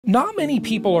Not many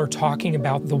people are talking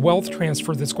about the wealth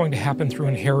transfer that's going to happen through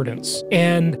inheritance.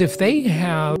 And if they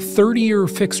have 30-year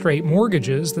fixed-rate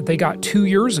mortgages that they got 2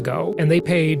 years ago and they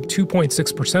paid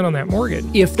 2.6% on that mortgage,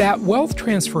 if that wealth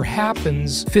transfer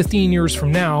happens 15 years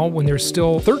from now when there's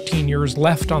still 13 years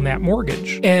left on that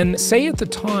mortgage, and say at the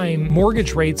time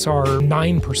mortgage rates are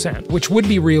 9%, which would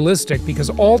be realistic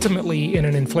because ultimately in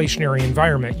an inflationary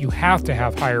environment you have to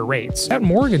have higher rates, that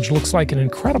mortgage looks like an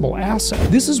incredible asset.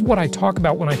 This is what I talk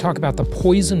about when I talk about the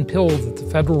poison pill that the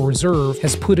Federal Reserve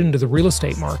has put into the real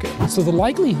estate market. So the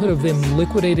likelihood of them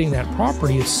liquidating that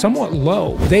property is somewhat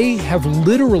low. They have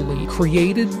literally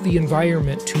created the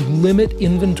environment to limit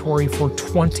inventory for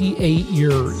 28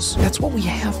 years. That's what we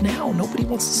have now. Nobody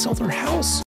wants to sell their house.